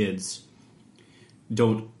my kids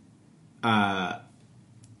don't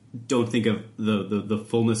think of the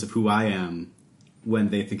fullness of who I am when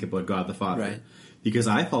they think about God the Father. Right. Because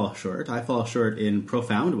I fall short. I fall short in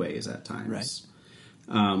profound ways at times.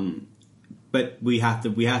 Right. But we have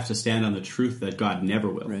to stand on the truth that God never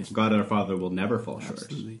will. Right. God our Father will never fall short.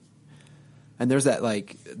 Absolutely. And there's that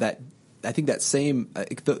I think that same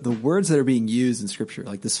the words that are being used in Scripture,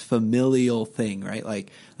 like this familial thing, right?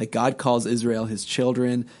 Like God calls Israel his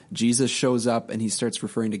children. Jesus shows up and he starts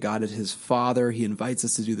referring to God as his Father. He invites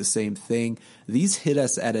us to do the same thing. These hit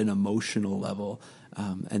us at an emotional level.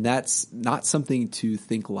 And that's not something to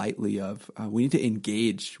think lightly of. We need to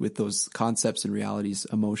engage with those concepts and realities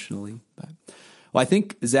emotionally. Well, I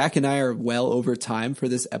think Zach and I are well over time for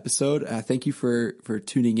this episode. Thank you for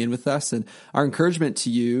tuning in with us. And our encouragement to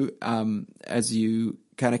you as you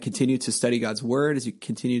kind of continue to study God's Word, as you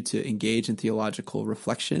continue to engage in theological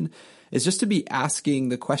reflection, is just to be asking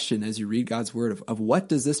the question as you read God's Word of what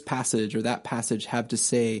does this passage or that passage have to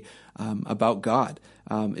say about God?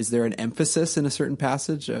 Is there an emphasis in a certain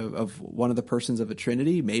passage of one of the persons of a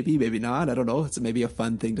Trinity? Maybe, maybe not. I don't know. It's maybe a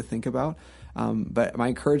fun thing to think about. But my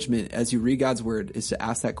encouragement as you read God's Word is to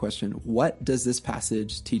ask that question, what does this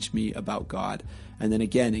passage teach me about God? And then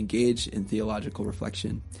again, engage in theological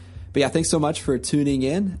reflection. But yeah, thanks so much for tuning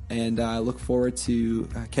in, and I look forward to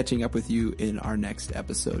catching up with you in our next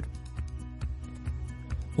episode.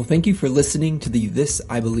 Well, thank you for listening to the This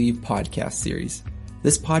I Believe podcast series.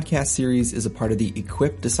 This podcast series is a part of the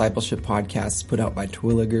Equip Discipleship podcasts put out by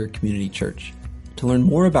Terwilliger Community Church. To learn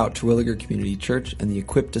more about Terwilliger Community Church and the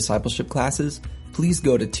Equip Discipleship classes, please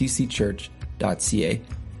go to tcchurch.ca.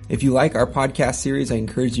 If you like our podcast series, I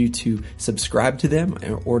encourage you to subscribe to them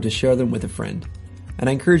or to share them with a friend. And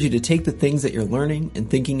I encourage you to take the things that you're learning and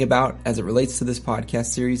thinking about as it relates to this podcast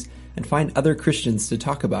series and find other Christians to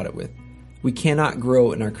talk about it with. We cannot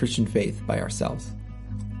grow in our Christian faith by ourselves.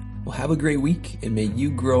 Well, have a great week, and may you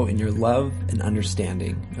grow in your love and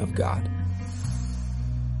understanding of God.